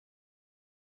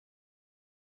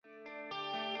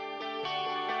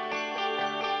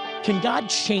Can God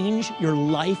change your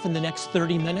life in the next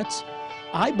 30 minutes?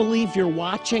 I believe you're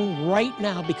watching right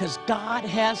now because God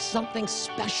has something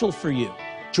special for you.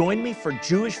 Join me for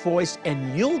Jewish Voice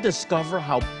and you'll discover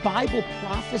how Bible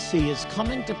prophecy is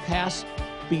coming to pass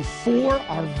before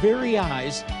our very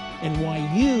eyes and why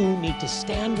you need to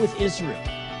stand with Israel.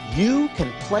 You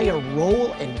can play a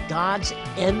role in God's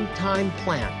end-time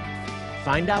plan.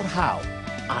 Find out how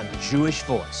on Jewish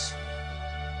Voice.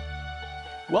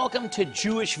 Welcome to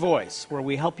Jewish Voice, where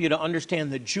we help you to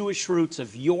understand the Jewish roots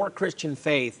of your Christian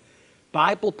faith,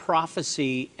 Bible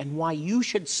prophecy, and why you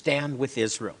should stand with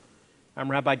Israel. I'm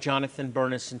Rabbi Jonathan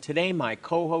Bernis, and today my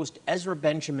co-host Ezra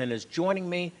Benjamin is joining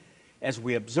me as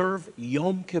we observe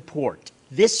Yom Kippur.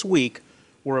 This week,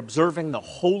 we're observing the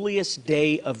holiest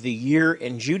day of the year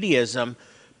in Judaism,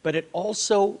 but it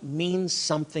also means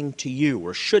something to you,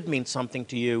 or should mean something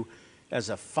to you, as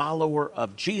a follower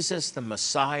of Jesus, the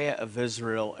Messiah of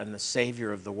Israel and the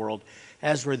Savior of the world.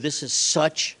 Ezra, this is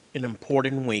such an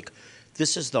important week.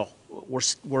 This is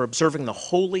we're observing the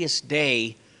holiest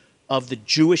day of the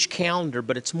Jewish calendar,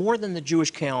 but it's more than the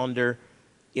Jewish calendar,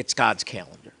 it's God's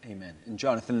calendar. Amen. And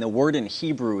Jonathan, the word in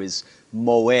Hebrew is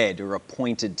moed, or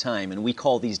appointed time, and we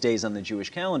call these days on the Jewish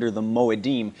calendar the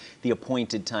moedim, the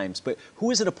appointed times. But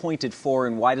who is it appointed for,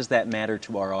 and why does that matter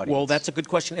to our audience? Well, that's a good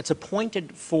question. It's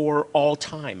appointed for all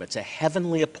time. It's a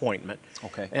heavenly appointment.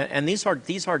 Okay. And these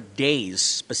are days,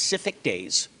 specific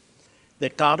days,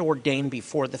 that God ordained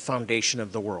before the foundation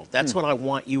of the world. That's what I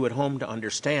want you at home to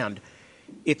understand.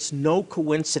 It's no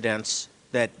coincidence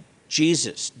that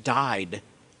Jesus died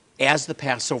as the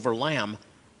Passover lamb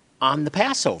on the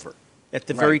Passover, at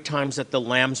the very times that the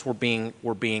lambs were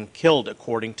being killed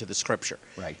according to the Scripture.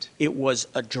 Right. It was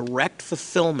a direct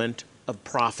fulfillment of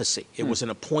prophecy. It was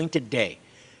an appointed day.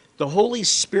 The Holy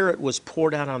Spirit was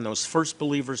poured out on those first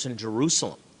believers in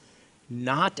Jerusalem,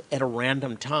 not at a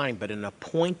random time, but an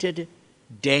appointed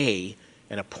day,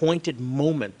 an appointed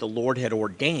moment the Lord had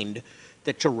ordained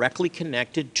that directly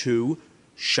connected to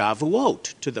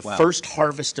Shavuot, to the first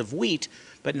harvest of wheat,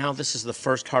 but now this is the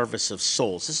first harvest of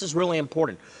souls. This is really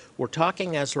important. We're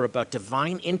talking, Ezra, about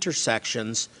divine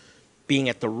intersections, being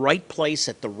at the right place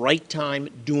at the right time,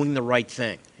 doing the right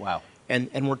thing. Wow. And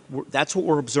that's what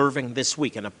we're observing this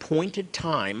week, an appointed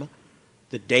time,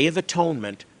 the Day of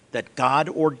Atonement, that God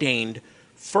ordained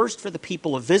first for the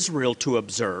people of Israel to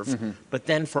observe, but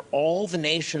then for all the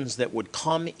nations that would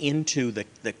come into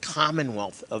the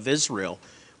commonwealth of Israel,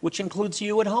 which includes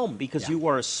you at home, because you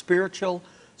are a spiritual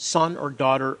son or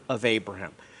daughter of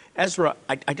Abraham. Ezra,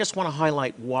 I just want to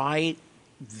highlight why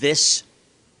this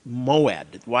moed,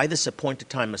 why this appointed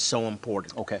time is so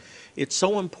important. Okay. It's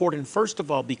so important, first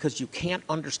of all, because you can't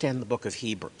understand the book of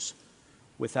Hebrews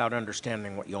without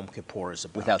understanding what Yom Kippur is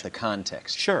about. Without the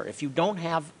context. Sure. If you don't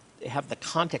have the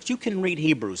context, you can read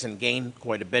Hebrews and gain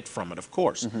quite a bit from it, of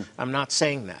course. I'm not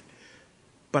saying that.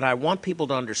 But I want people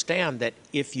to understand that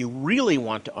if you really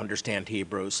want to understand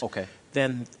Hebrews,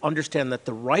 then understand that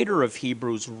the writer of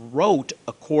Hebrews wrote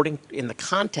in the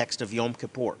context of Yom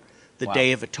Kippur, the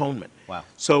Day of Atonement. Wow.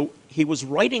 So he was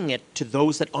writing it to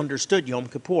those that understood Yom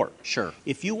Kippur. Sure.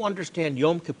 If you understand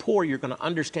Yom Kippur, you're going to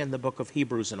understand the book of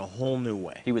Hebrews in a whole new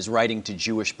way. He was writing to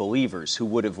Jewish believers who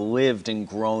would have lived and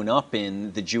grown up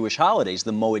in the Jewish holidays,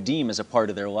 the Moedim, as a part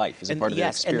of their life, as a part of their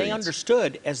experience. And they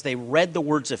understood as they read the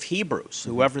words of Hebrews,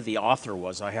 whoever the author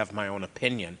was. I have my own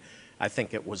opinion. I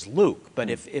think it was Luke. But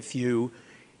if you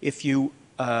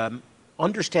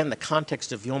understand the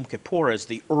context of Yom Kippur as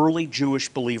the early Jewish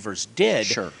believers did,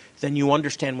 then you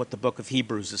understand what the book of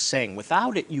Hebrews is saying.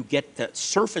 Without it, you get the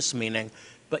surface meaning,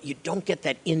 but you don't get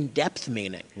that in-depth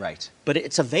meaning. Right. But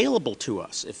it's available to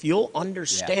us. If you'll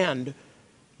understand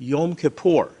Yom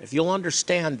Kippur, if you'll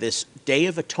understand this Day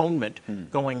of Atonement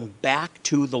going back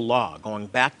to the law, going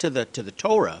back to the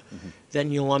Torah, then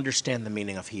you'll understand the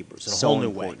meaning of Hebrews in a whole new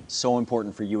way. So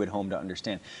important for you at home to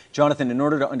understand. Jonathan, in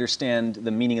order to understand the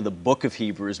meaning of the book of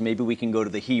Hebrews, maybe we can go to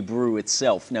the Hebrew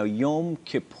itself. Now, Yom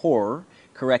Kippur,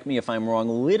 correct me if I'm wrong,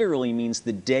 literally means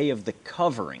the day of the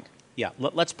covering. Yeah,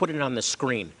 let's put it on the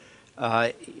screen.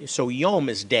 So Yom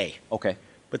is day. Okay.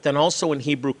 But then also in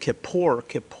Hebrew,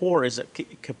 Kippurot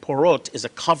is a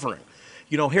covering.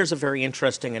 You know, here's a very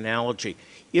interesting analogy.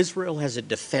 Israel has a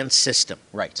defense system.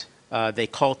 Right. They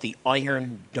call it the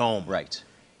Iron Dome. Right.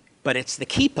 But it's the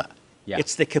kippah. Yeah.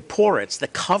 It's the Kippur. It's the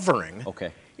covering.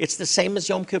 Okay. It's the same as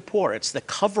Yom Kippur. It's the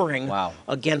covering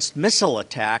against missile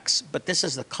attacks, but this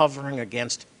is the covering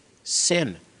against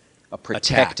sin. A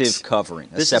protective attacks. Covering,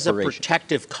 This is a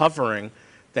protective covering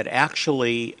that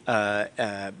actually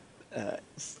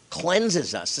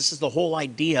cleanses us. This is the whole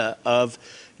idea of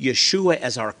Yeshua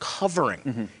as our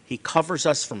covering. He covers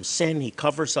us from sin. He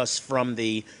covers us from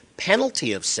the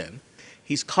penalty of sin.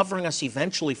 He's covering us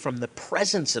eventually from the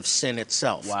presence of sin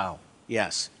itself. Wow.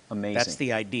 Yes. Amazing. That's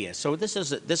the idea. So this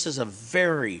is a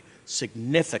very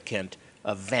significant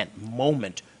event,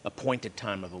 moment, appointed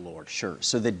time of the Lord. Sure.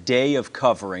 So the day of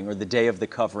covering, or the day of the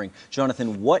covering,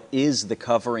 Jonathan, what is the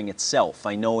covering itself?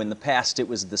 I know in the past it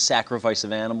was the sacrifice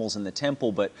of animals in the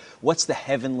temple, but what's the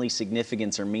heavenly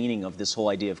significance or meaning of this whole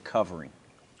idea of covering?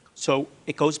 So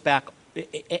it goes back,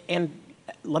 and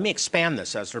let me expand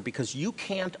this, Ezra, because you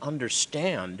can't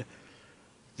understand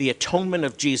the atonement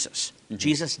of Jesus,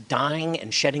 Jesus dying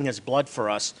and shedding his blood for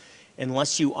us,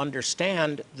 unless you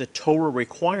understand the Torah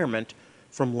requirement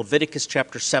from Leviticus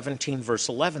chapter 17, verse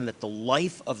 11, that the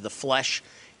life of the flesh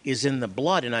is in the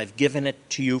blood, and I've given it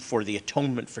to you for the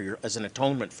atonement for your, as an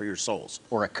atonement for your souls.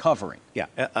 Or a covering. Yeah,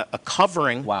 a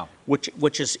covering, Wow.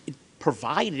 which is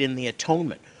provided in the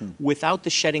atonement. Without the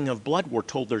shedding of blood, we're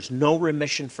told there's no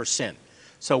remission for sin.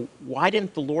 So why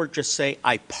didn't the Lord just say,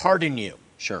 I pardon you?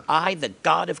 Sure. I, the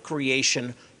God of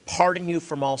creation, pardon you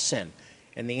from all sin.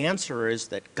 And the answer is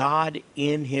that God,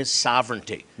 in his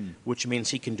sovereignty, which means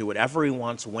he can do whatever he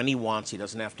wants, when he wants, he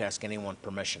doesn't have to ask anyone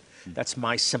permission. That's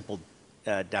my simple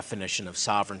definition of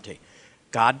sovereignty.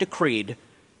 God decreed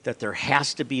that there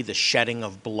has to be the shedding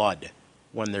of blood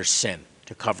when there's sin,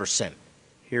 to cover sin.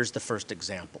 Here's the first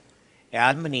example.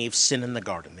 Adam and Eve sin in the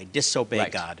garden. They disobey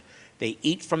Right. God. They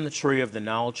eat from the tree of the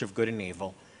knowledge of good and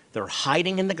evil. They're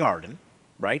hiding in the garden,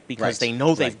 right? Because Right. they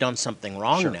know they've Right. done something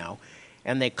wrong Sure. now.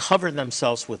 And they cover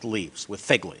themselves with leaves, with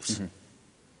fig leaves.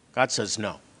 God says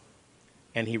no.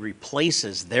 And he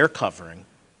replaces their covering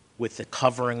with the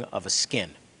covering of a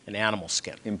skin, an animal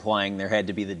skin. Implying there had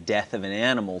to be the death of an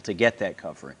animal to get that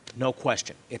covering. No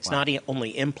question. It's not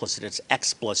only implicit, it's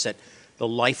explicit. The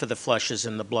life of the flesh is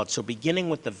in the blood. So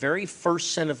beginning with the very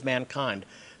first sin of mankind,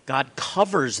 God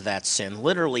covers that sin,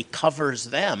 literally covers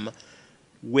them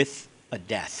with a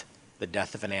death, the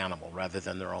death of an animal rather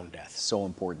than their own death. So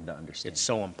important to understand. It's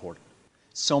so important.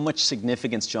 So much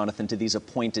significance, Jonathan, to these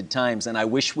appointed times, and I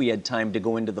wish we had time to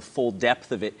go into the full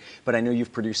depth of it, but I know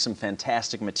you've produced some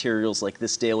fantastic materials like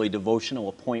this daily devotional,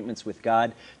 Appointments with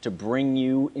God, to bring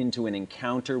you into an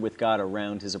encounter with God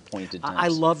around his appointed times. I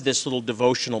love this little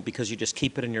devotional because you just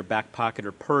keep it in your back pocket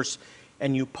or purse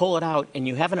and you pull it out and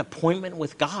you have an appointment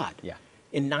with God. Yeah.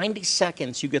 In 90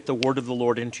 seconds, you get the word of the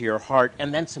Lord into your heart,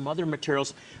 and then some other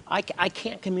materials. I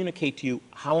can't communicate to you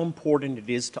how important it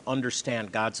is to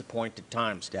understand God's appointed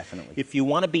times. Definitely. If you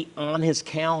want to be on his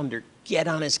calendar, get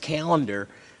on his calendar.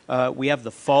 We have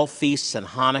the fall feasts and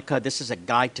Hanukkah. This is a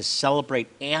guide to celebrate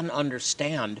and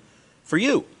understand for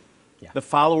you, the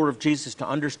follower of Jesus, to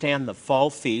understand the fall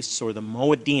feasts, or the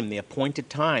Moedim, the appointed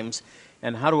times,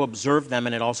 and how to observe them.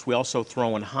 And we also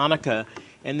throw in Hanukkah.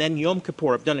 And then Yom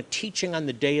Kippur. I've done a teaching on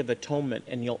the Day of Atonement,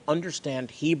 and you'll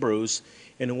understand Hebrews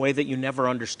in a way that you never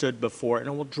understood before, and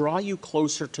it will draw you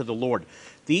closer to the Lord.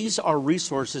 These are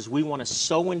resources we want to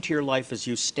sow into your life as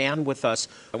you stand with us.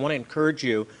 I want to encourage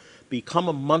you, become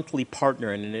a monthly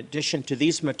partner, and in addition to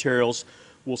these materials,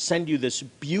 we'll send you this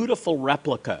beautiful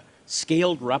replica,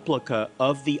 scaled replica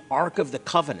of the Ark of the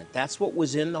Covenant. That's what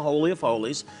was in the Holy of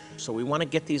Holies. So we want to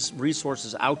get these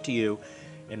resources out to you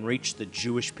and reach the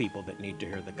Jewish people that need to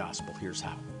hear the gospel. Here's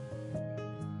how.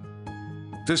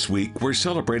 This week, we're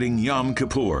celebrating Yom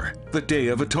Kippur, the Day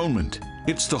of Atonement.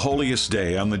 It's the holiest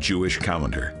day on the Jewish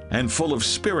calendar, and full of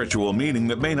spiritual meaning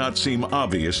that may not seem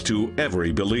obvious to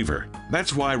every believer.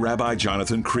 That's why Rabbi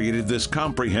Jonathan created this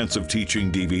comprehensive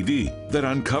teaching DVD that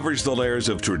uncovers the layers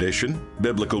of tradition,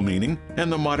 biblical meaning,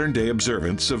 and the modern-day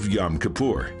observance of Yom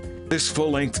Kippur. This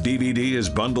full-length DVD is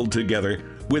bundled together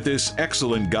with this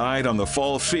excellent guide on the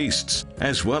fall feasts,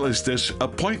 as well as this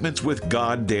Appointments with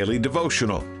God daily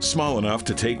devotional, small enough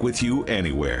to take with you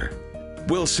anywhere.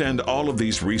 We'll send all of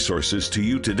these resources to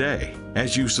you today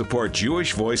as you support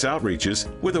Jewish Voice Outreaches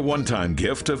with a one-time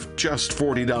gift of just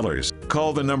 $40.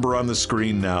 Call the number on the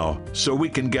screen now so we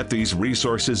can get these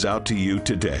resources out to you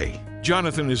today.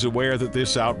 Jonathan is aware that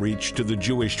this outreach to the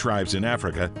Jewish tribes in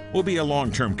Africa will be a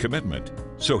long-term commitment,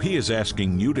 so he is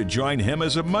asking you to join him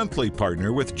as a monthly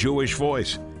partner with Jewish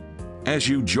Voice. As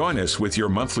you join us with your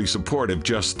monthly support of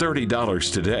just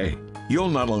 $30 today, you'll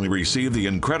not only receive the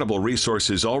incredible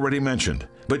resources already mentioned,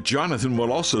 but Jonathan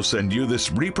will also send you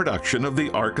this reproduction of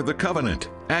the Ark of the Covenant,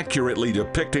 accurately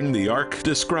depicting the Ark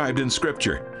described in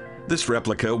Scripture. This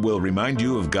replica will remind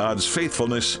you of God's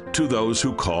faithfulness to those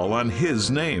who call on His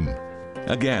name.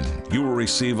 Again, you will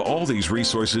receive all these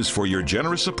resources for your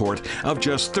generous support of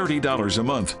just $30 a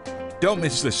month. Don't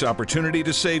miss this opportunity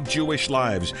to save Jewish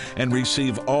lives and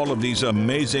receive all of these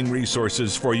amazing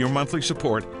resources for your monthly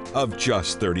support of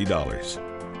just $30.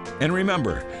 And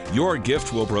remember, your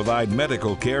gift will provide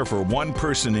medical care for one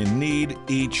person in need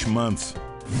each month.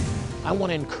 I want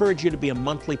to encourage you to be a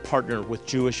monthly partner with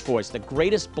Jewish Voice. The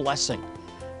greatest blessing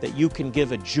that you can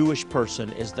give a Jewish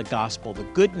person is the gospel, the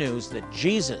good news that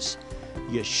Jesus,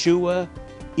 Yeshua,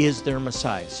 is their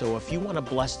Messiah. So if you want to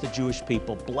bless the Jewish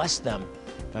people, bless them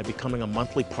by becoming a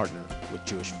monthly partner with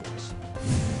Jewish Voice.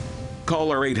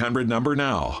 Call our 800 number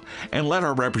now and let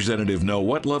our representative know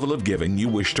what level of giving you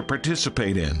wish to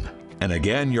participate in. And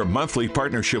again, your monthly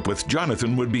partnership with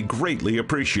Jonathan would be greatly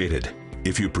appreciated.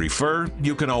 If you prefer,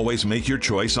 you can always make your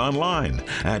choice online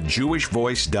at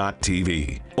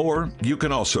jewishvoice.tv, or you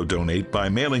can also donate by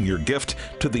mailing your gift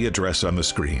to the address on the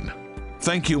screen.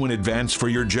 Thank you in advance for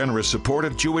your generous support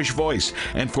of Jewish Voice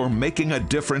and for making a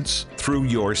difference through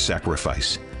your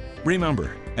sacrifice.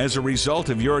 Remember, as a result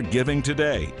of your giving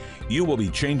today, you will be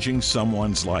changing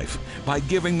someone's life by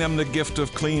giving them the gift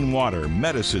of clean water,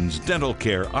 medicines, dental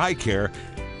care, eye care,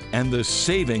 and the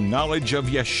saving knowledge of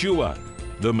Yeshua,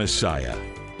 the Messiah.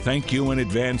 Thank you in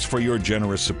advance for your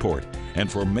generous support and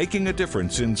for making a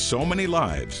difference in so many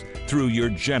lives through your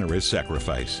generous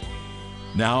sacrifice.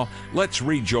 Now, let's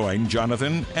rejoin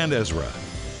Jonathan and Ezra.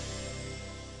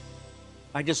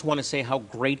 I just want to say how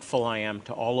grateful I am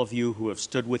to all of you who have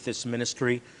stood with this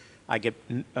ministry. I get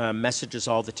messages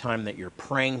all the time that you're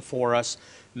praying for us.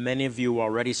 Many of you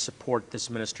already support this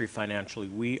ministry financially.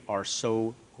 We are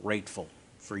so grateful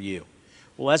for you.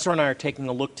 Well, Ezra and I are taking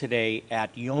a look today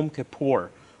at Yom Kippur,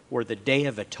 or the Day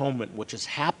of Atonement, which is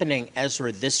happening,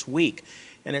 Ezra, this week.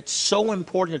 And it's so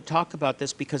important to talk about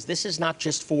this because this is not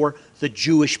just for the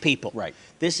Jewish people. Right.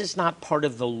 This is not part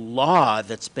of the law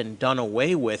that's been done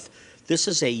away with. This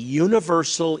is a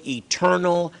universal,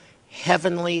 eternal,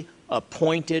 heavenly,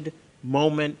 appointed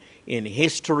moment in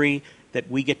history that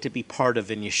we get to be part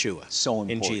of in Yeshua, So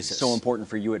important. in Jesus. So important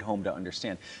for you at home to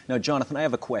understand. Now, Jonathan, I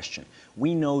have a question.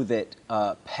 We know that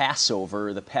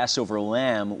Passover, the Passover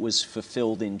lamb, was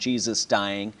fulfilled in Jesus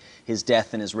dying, his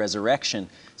death, and his resurrection.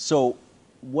 So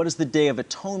what does the Day of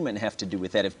Atonement have to do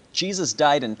with that? If Jesus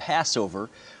died in Passover,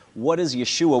 what does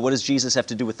Yeshua, what does Jesus have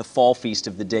to do with the fall feast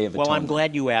of the Day of Atonement? Well, I'm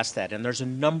glad you asked that, and there's a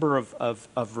number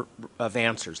of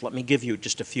answers. Let me give you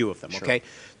just a few of them, Sure. okay?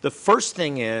 The first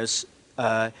thing is,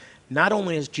 not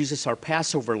only is Jesus our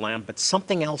Passover lamb, but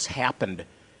something else happened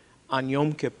on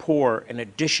Yom Kippur in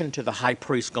addition to the high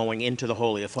priest going into the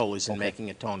Holy of Holies and making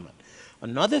atonement.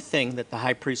 Another thing that the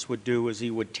high priest would do is he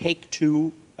would take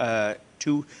two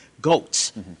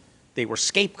goats. Mm-hmm. They were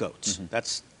scapegoats. Mm-hmm.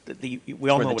 That's we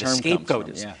all where know the what a term comes scapegoat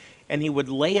from, is. yeah. And he would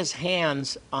lay his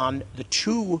hands on the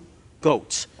two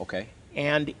goats. Okay.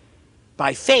 And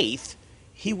by faith,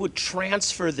 he would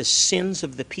transfer the sins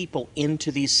of the people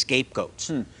into these scapegoats.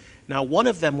 Now, one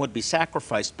of them would be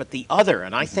sacrificed, but the other,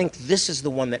 and I think this is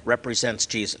the one that represents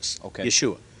Jesus, Okay.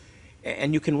 Yeshua.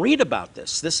 And you can read about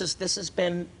this. This has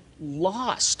been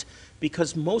lost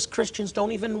because most Christians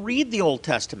don't even read the Old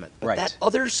Testament. But Right. that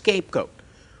other scapegoat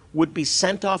would be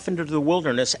sent off into the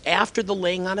wilderness after the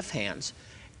laying on of hands,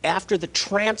 after the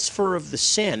transfer of the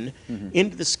sin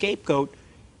into the scapegoat.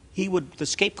 The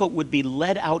scapegoat would be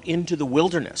led out into the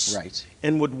wilderness, Right.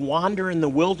 and would wander in the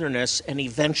wilderness and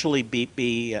eventually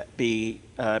go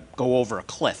over a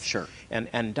cliff, Sure.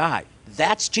 and die.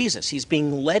 That's Jesus. He's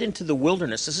being led into the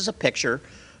wilderness. This is a picture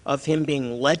of him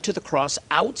being led to the cross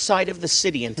outside of the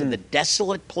city into the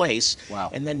desolate place,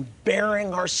 Wow. and then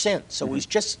bearing our sins. So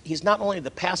he's not only the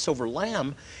Passover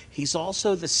lamb, he's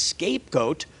also the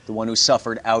scapegoat. The one who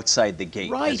suffered outside the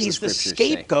gate. Right, as the he's the scriptures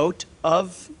say. scapegoat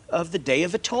of the Day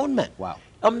of Atonement. Wow.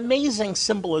 Amazing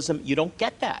symbolism. You don't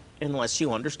get that unless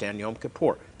you understand Yom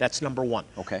Kippur. That's number one.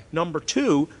 Okay. Number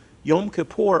two, Yom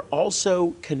Kippur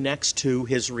also connects to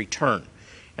his return.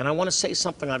 And I want to say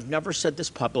something. I've never said this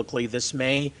publicly. This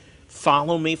may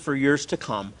follow me for years to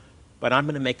come, but I'm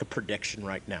going to make a prediction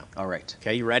right now. All right.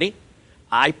 Okay, you ready?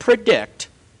 I predict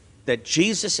that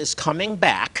Jesus is coming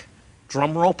back,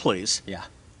 drum roll please, Yeah.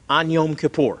 on Yom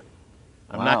Kippur.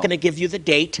 I'm Wow. not going to give you the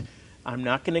date. I'm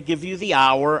not going to give you the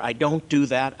hour. I don't do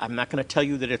that. I'm not going to tell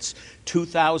you that it's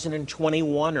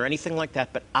 2021 or anything like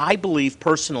that. But I believe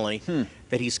personally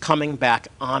that he's coming back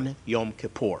on Yom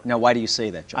Kippur. Now, why do you say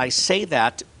that, John? I say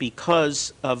that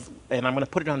because of, and I'm going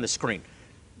to put it on the screen.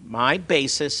 My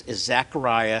basis is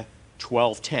Zechariah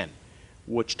 12:10,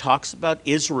 which talks about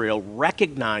Israel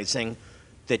recognizing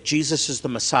that Jesus is the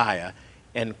Messiah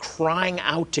and crying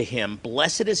out to him,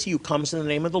 "Blessed is he who comes in the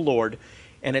name of the Lord."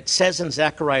 And it says in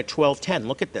Zechariah 12:10,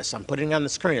 look at this, I'm putting it on the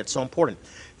screen, it's so important.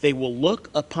 They will look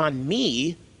upon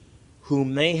me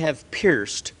whom they have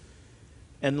pierced,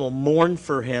 and will mourn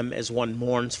for him as one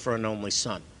mourns for an only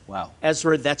son. Wow.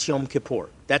 Ezra, that's Yom Kippur.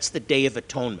 That's the Day of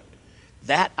Atonement.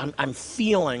 That, I'm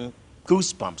feeling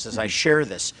goosebumps as I share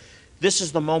this. This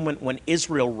is the moment when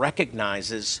Israel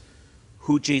recognizes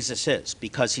who Jesus is,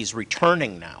 because he's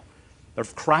returning now.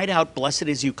 They've cried out, "Blessed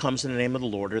is you, comes in the name of the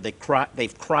Lord," or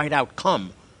they've cried out,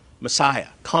 "Come, Messiah,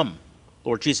 come,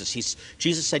 Lord Jesus."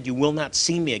 Jesus said, "You will not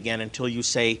see me again until you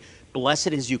say, 'Blessed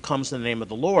is you, comes in the name of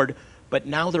the Lord.'" But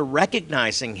now they're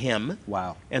recognizing him.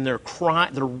 Wow. And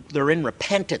they're in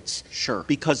repentance. Sure.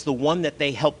 Because the one that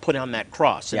they helped put on that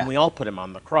cross, and Yeah. we all put him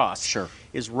on the cross, Sure.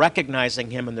 is recognizing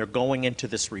him, and they're going into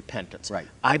this repentance. Right.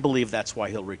 I believe that's why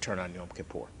he'll return on Yom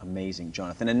Kippur. Amazing,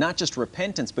 Jonathan. And not just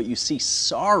repentance, but you see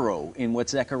sorrow in what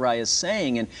Zechariah is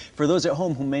saying. And for those at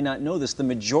home who may not know this, the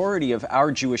majority of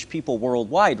our Jewish people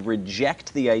worldwide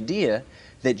reject the idea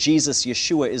that Jesus,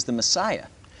 Yeshua, is the Messiah.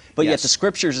 But yet Yes. the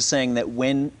scriptures are saying that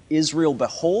when Israel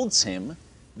beholds him,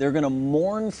 they're going to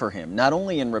mourn for him, not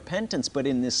only in repentance, but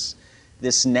in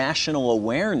this national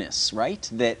awareness, right?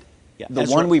 That Yeah. the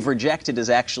Ezra- one we've rejected is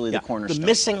actually Yeah. the cornerstone. The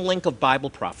missing link of Bible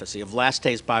prophecy, of last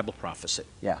days Bible prophecy,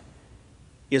 Yeah.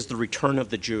 is the return of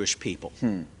the Jewish people.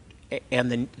 And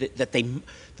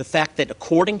the fact that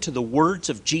according to the words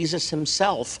of Jesus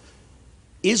himself,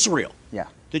 Israel, Yeah.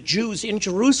 the Jews in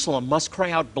Jerusalem must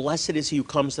cry out, "Blessed is he who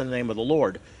comes in the name of the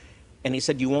Lord." And he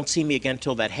said, "You won't see me again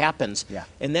until that happens." Yeah.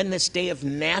 And then this day of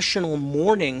national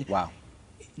mourning, Wow.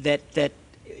 that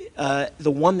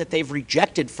the one that they've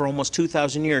rejected for almost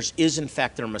 2,000 years is in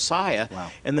fact their Messiah. Wow.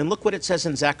 And then look what it says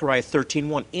in Zechariah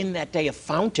 13:1. In that day a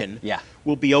fountain Yeah.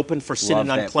 will be opened for sin Love and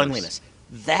that uncleanliness.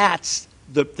 That's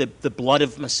the blood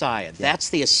of Messiah. That's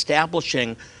the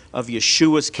establishing of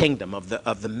Yeshua's kingdom, of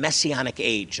the Messianic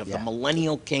age, of the Yeah.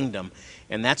 millennial kingdom.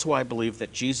 And that's why I believe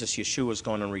that Jesus, Yeshua, is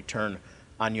going to return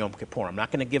on Yom Kippur. I'm not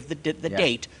going to give the Yeah.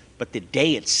 date, but the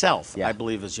day itself, Yeah. I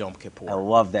believe, is Yom Kippur. I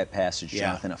love that passage, Yeah.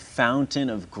 Jonathan. A fountain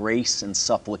of grace and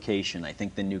supplication, I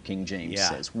think the New King James Yeah,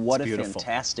 says. What it's a beautiful.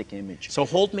 fantastic image. So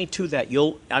hold me to that.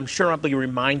 I'm sure I'll be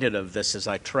reminded of this as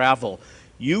I travel.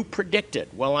 You predicted.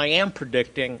 Well, I am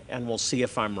predicting, and we'll see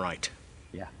if I'm right.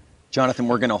 Yeah. Jonathan,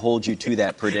 we're going to hold you to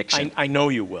that prediction. I know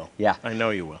you will. Yeah. I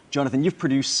know you will. Jonathan, you've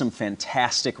produced some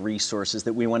fantastic resources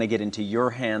that we want to get into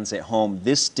your hands at home.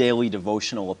 This daily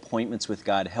devotional, Appointments with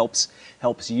God, helps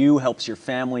you, helps your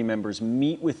family members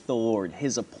meet with the Lord.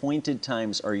 His appointed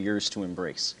times are yours to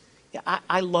embrace. Yeah,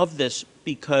 I love this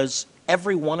because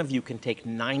every one of you can take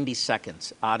 90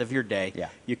 seconds out of your day. Yeah.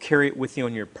 You carry it with you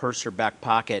in your purse or back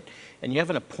pocket, and you have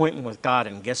an appointment with God,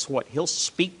 and guess what? He'll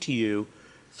speak to you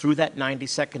through that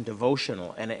 90-second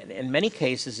devotional. And in many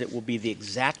cases, it will be the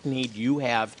exact need you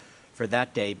have for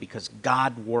that day because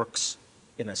God works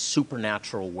in a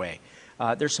supernatural way.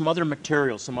 There's some other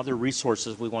materials, some other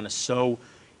resources we want to sow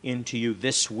into you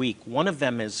this week. One of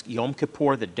them is Yom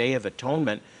Kippur, the Day of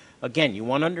Atonement. Again, you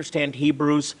want to understand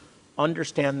Hebrews,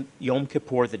 understand Yom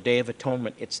Kippur, the Day of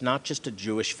Atonement. It's not just a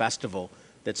Jewish festival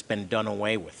that's been done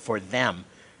away with. For them,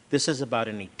 this is about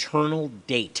an eternal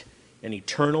date, an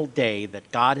eternal day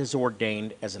that God has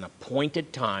ordained as an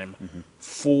appointed time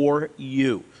for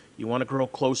you. You want to grow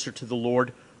closer to the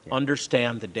Lord,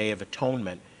 understand the Day of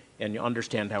Atonement, and you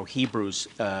understand how Hebrews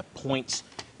points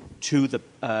to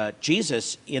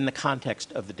Jesus in the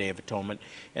context of the Day of Atonement.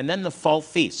 And then the fall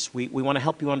feasts. We want to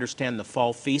help you understand the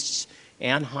fall feasts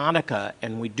and Hanukkah,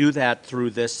 and we do that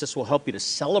through this. This will help you to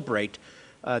celebrate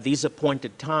these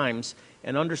appointed times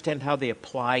and understand how they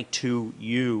apply to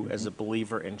you as a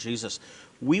believer in Jesus.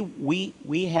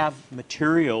 We have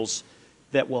materials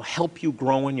that will help you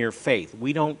grow in your faith.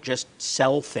 We don't just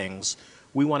sell things.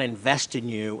 We want to invest in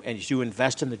you as you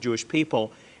invest in the Jewish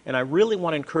people. And I really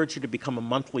want to encourage you to become a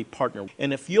monthly partner.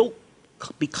 And if you'll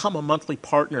become a monthly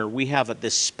partner, we have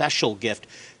this special gift.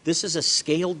 This is a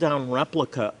scaled-down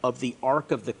replica of the Ark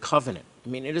of the Covenant. I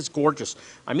mean, it is gorgeous.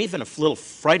 I'm even a little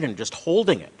frightened just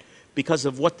holding it because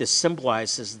of what this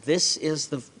symbolizes. This is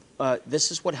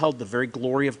what held the very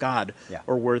glory of God,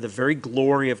 or where the very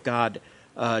glory of God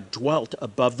dwelt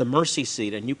above the mercy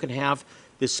seat. And you can have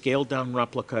this scaled-down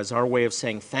replica as our way of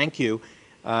saying thank you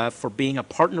for being a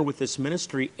partner with this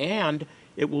ministry, and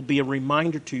it will be a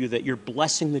reminder to you that you're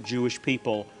blessing the Jewish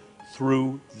people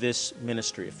through this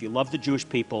ministry. If you love the Jewish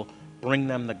people, bring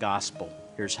them the gospel.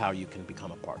 Here's how you can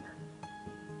become a partner.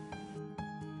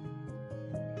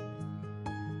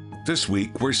 This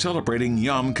week, we're celebrating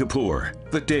Yom Kippur,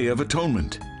 the Day of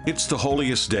Atonement. It's the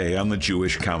holiest day on the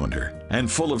Jewish calendar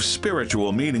and full of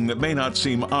spiritual meaning that may not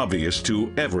seem obvious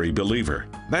to every believer.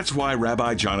 That's why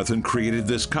Rabbi Jonathan created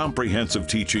this comprehensive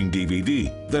teaching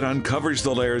DVD that uncovers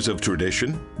the layers of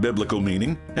tradition, biblical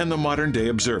meaning, and the modern-day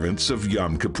observance of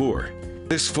Yom Kippur.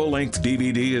 This full-length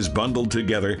DVD is bundled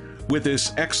together with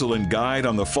this excellent guide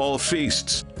on the fall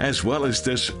feasts, as well as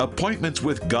this Appointments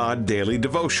with God daily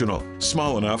devotional,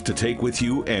 small enough to take with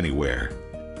you anywhere.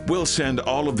 We'll send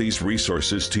all of these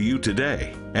resources to you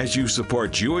today as you support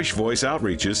Jewish Voice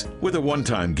Outreaches with a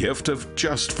one-time gift of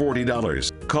just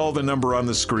 $40. Call the number on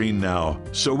the screen now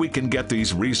so we can get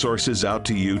these resources out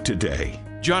to you today.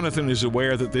 Jonathan is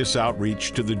aware that this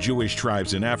outreach to the Jewish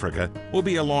tribes in Africa will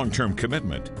be a long-term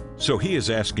commitment, so he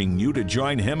is asking you to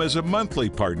join him as a monthly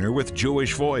partner with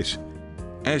Jewish Voice.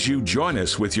 As you join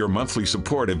us with your monthly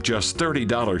support of just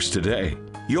 $30 today,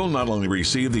 you'll not only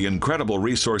receive the incredible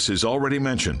resources already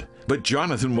mentioned, but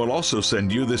Jonathan will also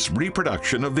send you this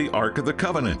reproduction of the Ark of the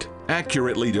Covenant,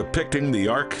 accurately depicting the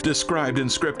Ark described in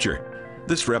Scripture.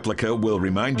 This replica will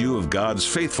remind you of God's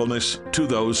faithfulness to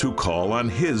those who call on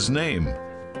His name.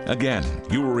 Again,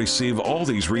 you will receive all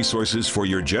these resources for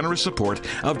your generous support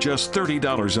of just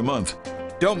 $30 a month.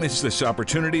 Don't miss this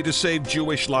opportunity to save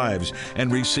Jewish lives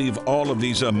and receive all of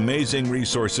these amazing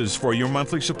resources for your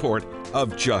monthly support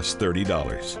of just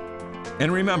 $30.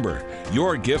 And remember,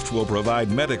 your gift will provide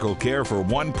medical care for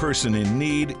one person in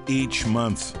need each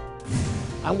month.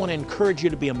 I want to encourage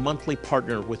you to be a monthly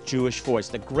partner with Jewish Voice.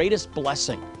 The greatest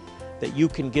blessing that you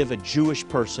can give a Jewish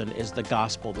person is the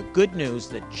gospel, the good news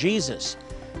that Jesus,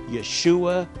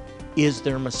 Yeshua, is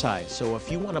their Messiah. So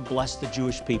if you want to bless the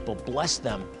Jewish people, bless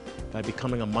them by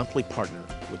becoming a monthly partner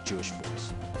with Jewish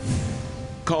Voice.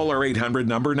 Call our 800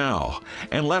 number now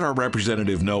and let our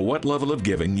representative know what level of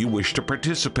giving you wish to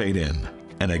participate in.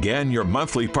 And again, your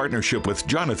monthly partnership with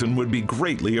Jonathan would be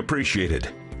greatly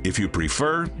appreciated. If you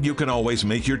prefer, you can always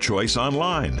make your choice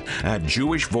online at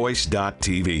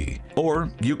jewishvoice.tv, or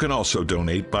you can also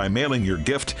donate by mailing your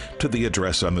gift to the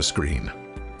address on the screen.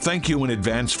 Thank you in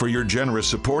advance for your generous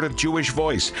support of Jewish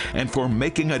Voice and for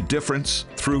making a difference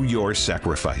through your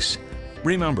sacrifice.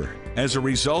 Remember, as a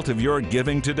result of your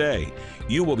giving today,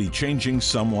 you will be changing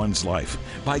someone's life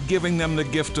by giving them the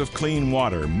gift of clean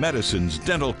water, medicines,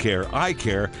 dental care, eye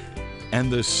care,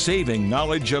 and the saving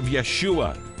knowledge of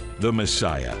Yeshua, the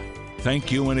Messiah.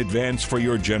 Thank you in advance for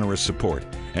your generous support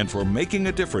and for making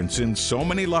a difference in so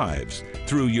many lives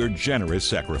through your generous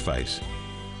sacrifice.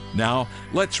 Now,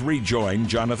 let's rejoin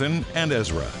Jonathan and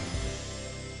Ezra.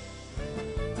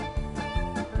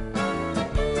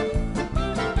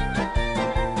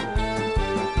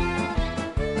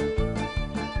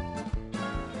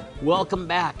 Welcome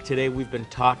back. Today we've been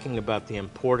talking about the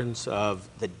importance of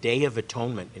the Day of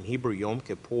Atonement, in Hebrew Yom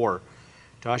Kippur,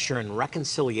 to usher in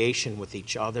reconciliation with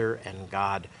each other and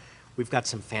God. We've got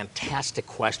some fantastic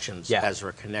questions,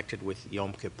 Ezra, connected with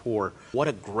Yom Kippur. What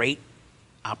a great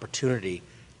opportunity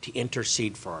to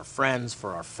intercede for our friends,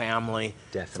 for our family,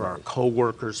 for our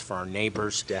co-workers, for our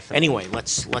neighbors. Anyway,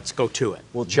 let's go to it.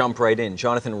 We'll jump right in.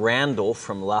 Jonathan Randall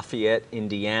from Lafayette,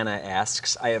 Indiana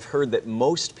asks, I have heard that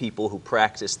most people who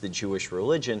practice the Jewish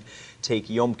religion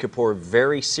take Yom Kippur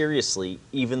very seriously,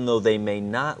 even though they may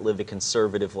not live a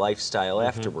conservative lifestyle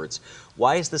afterwards.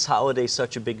 Why is this holiday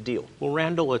such a big deal? Well,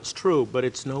 Randall, it's true, but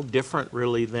it's no different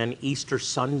really than Easter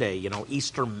Sunday,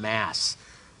 Easter Mass,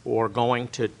 or going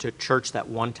to church that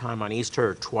one time on Easter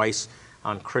or twice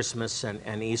on Christmas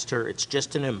and Easter. It's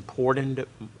just an important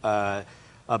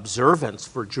observance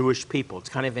for Jewish people. It's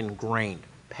kind of ingrained.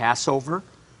 Passover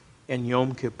and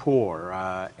Yom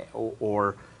Kippur,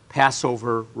 or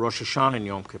Passover, Rosh Hashanah, and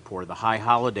Yom Kippur, the high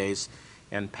holidays,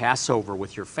 and Passover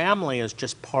with your family is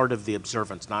just part of the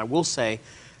observance. Now, I will say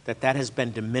that has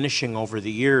been diminishing over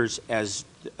the years as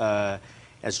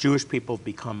Jewish people have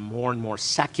become more and more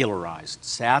secularized,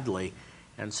 sadly,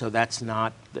 and so that's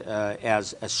not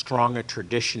as strong a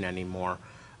tradition anymore.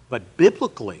 But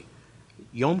biblically,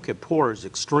 Yom Kippur is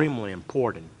extremely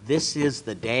important. This is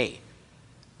the day,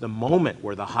 the moment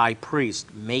where the high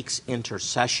priest makes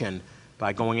intercession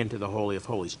by going into the Holy of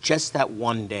Holies. Just that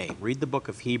one day. Read the book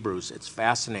of Hebrews. It's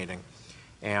fascinating.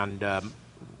 And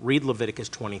read Leviticus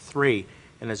 23.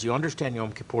 And as you understand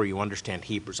Yom Kippur, you understand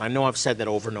Hebrews. I know I've said that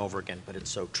over and over again, but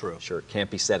it's so true. Sure, it can't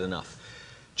be said enough.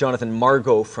 Jonathan,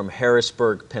 Margot from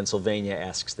Harrisburg, Pennsylvania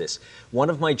asks this.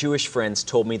 One of my Jewish friends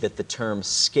told me that the term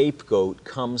scapegoat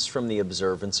comes from the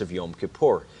observance of Yom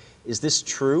Kippur. Is this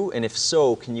true? And if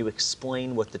so, can you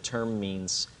explain what the term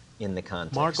means in the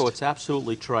context? Margot, it's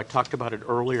absolutely true. I talked about it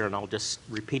earlier, and I'll just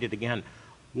repeat it again.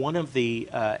 One of the,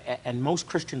 and most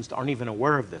Christians aren't even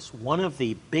aware of this, one of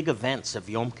the big events of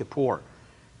Yom Kippur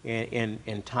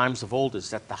in times of old is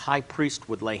that the high priest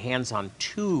would lay hands on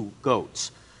two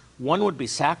goats. One would be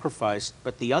sacrificed,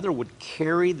 but the other would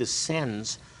carry the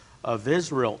sins of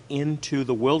Israel into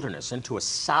the wilderness, into a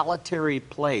solitary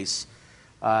place.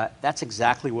 That's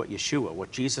exactly what Yeshua,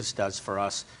 what Jesus does for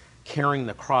us, carrying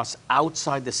the cross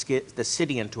outside the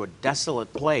city into a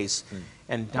desolate place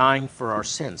and dying for our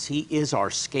sins. He is our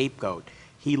scapegoat.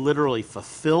 He literally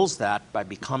fulfills that by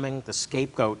becoming the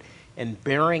scapegoat and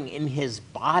bearing in his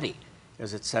body,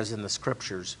 as it says in the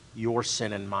scriptures, your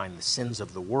sin and mine, the sins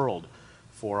of the world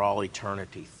for all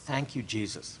eternity. Thank you,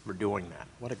 Jesus, for doing that.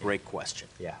 What a great question.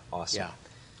 Yeah, awesome. Yeah,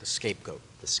 the scapegoat.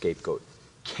 The scapegoat.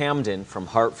 Camden from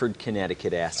Hartford,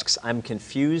 Connecticut asks, I'm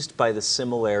confused by the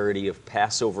similarity of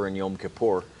Passover and Yom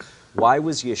Kippur. Why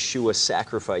was Yeshua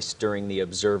sacrificed during the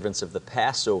observance of the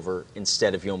Passover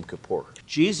instead of Yom Kippur?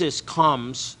 Jesus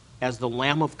comes as the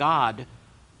Lamb of God,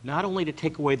 not only to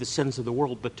take away the sins of the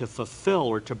world, but to fulfill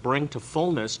or to bring to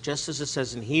fullness, just as it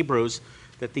says in Hebrews,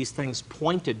 that these things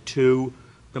pointed to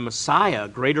the Messiah,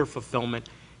 greater fulfillment.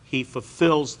 He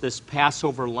fulfills this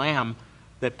Passover lamb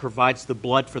that provides the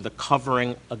blood for the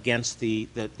covering against the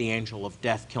angel of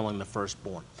death killing the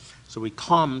firstborn. So he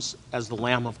comes as the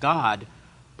Lamb of God,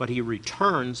 but he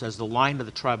returns as the Lion of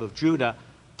the tribe of Judah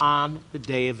on the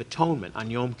Day of Atonement, on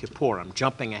Yom Kippur. I'm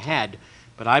jumping ahead,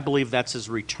 but I believe that's his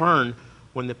return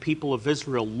when the people of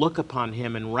Israel look upon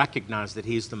him and recognize that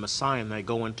he's the Messiah, and they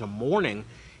go into mourning,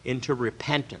 into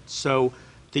repentance. So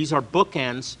these are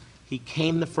bookends. He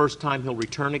came the first time, he'll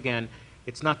return again.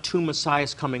 It's not two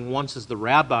Messiahs coming once as the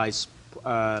rabbis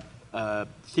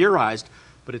theorized,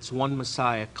 but it's one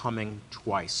Messiah coming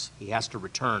twice. He has to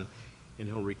return, and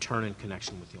he'll return in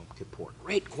connection with Yom Kippur.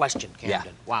 Great question, Camden.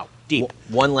 Yeah. Wow, deep.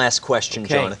 One last question,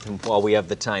 Okay. Jonathan, while we have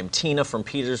the time. Tina from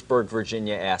Petersburg,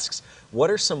 Virginia asks, what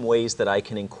are some ways that I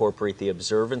can incorporate the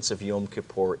observance of Yom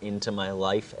Kippur into my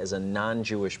life as a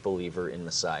non-Jewish believer in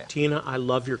Messiah? Tina, I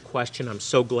love your question. I'm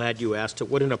so glad you asked it.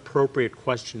 What an appropriate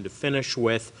question to finish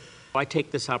with. I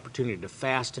take this opportunity to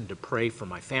fast and to pray for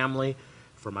my family,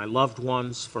 for my loved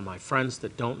ones, for my friends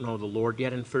that don't know the Lord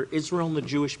yet, and for Israel and the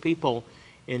Jewish people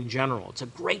in general. It's a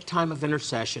great time of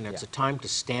intercession. It's a time to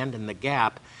stand in the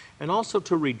gap and also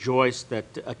to rejoice that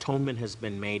atonement has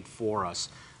been made for us.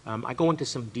 I go into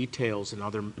some details and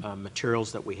other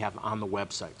materials that we have on the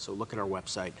website, so look at our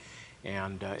website,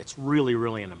 and it's really,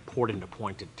 really an important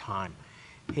appointed time.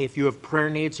 Hey, if you have prayer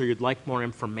needs or you'd like more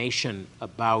information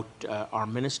about our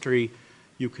ministry,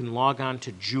 you can log on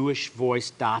to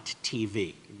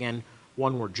jewishvoice.tv. Again,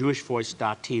 one word,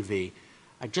 jewishvoice.tv.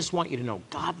 I just want you to know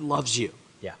God loves you.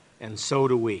 Yeah. And so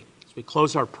do we. As we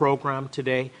close our program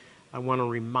today, I want to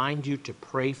remind you to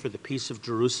pray for the peace of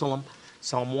Jerusalem.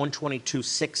 Psalm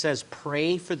 122:6 says,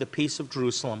 pray for the peace of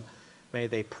Jerusalem. May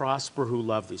they prosper who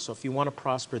love thee. So if you want to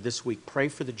prosper this week, pray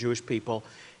for the Jewish people,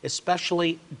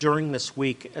 especially during this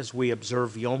week as we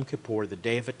observe Yom Kippur, the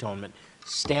Day of Atonement.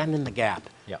 Stand in the gap,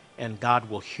 and God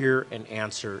will hear and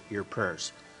answer your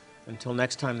prayers. Until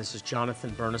next time, this is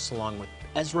Jonathan Bernis along with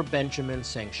Ezra Benjamin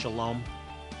saying shalom,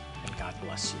 and God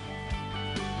bless you.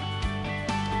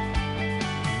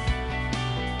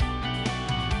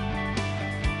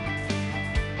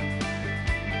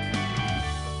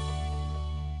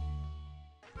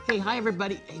 Hey, hi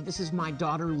everybody. Hey, this is my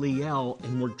daughter Liel,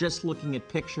 and we're just looking at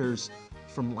pictures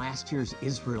from last year's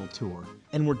Israel tour.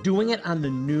 And we're doing it on the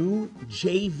new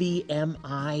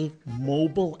JVMI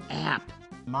mobile app.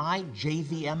 My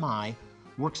JVMI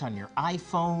works on your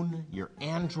iPhone, your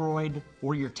Android,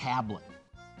 or your tablet.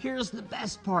 Here's the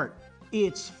best part.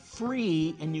 It's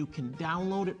free and you can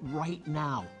download it right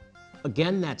now.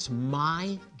 Again, that's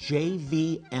my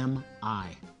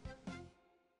JVMI.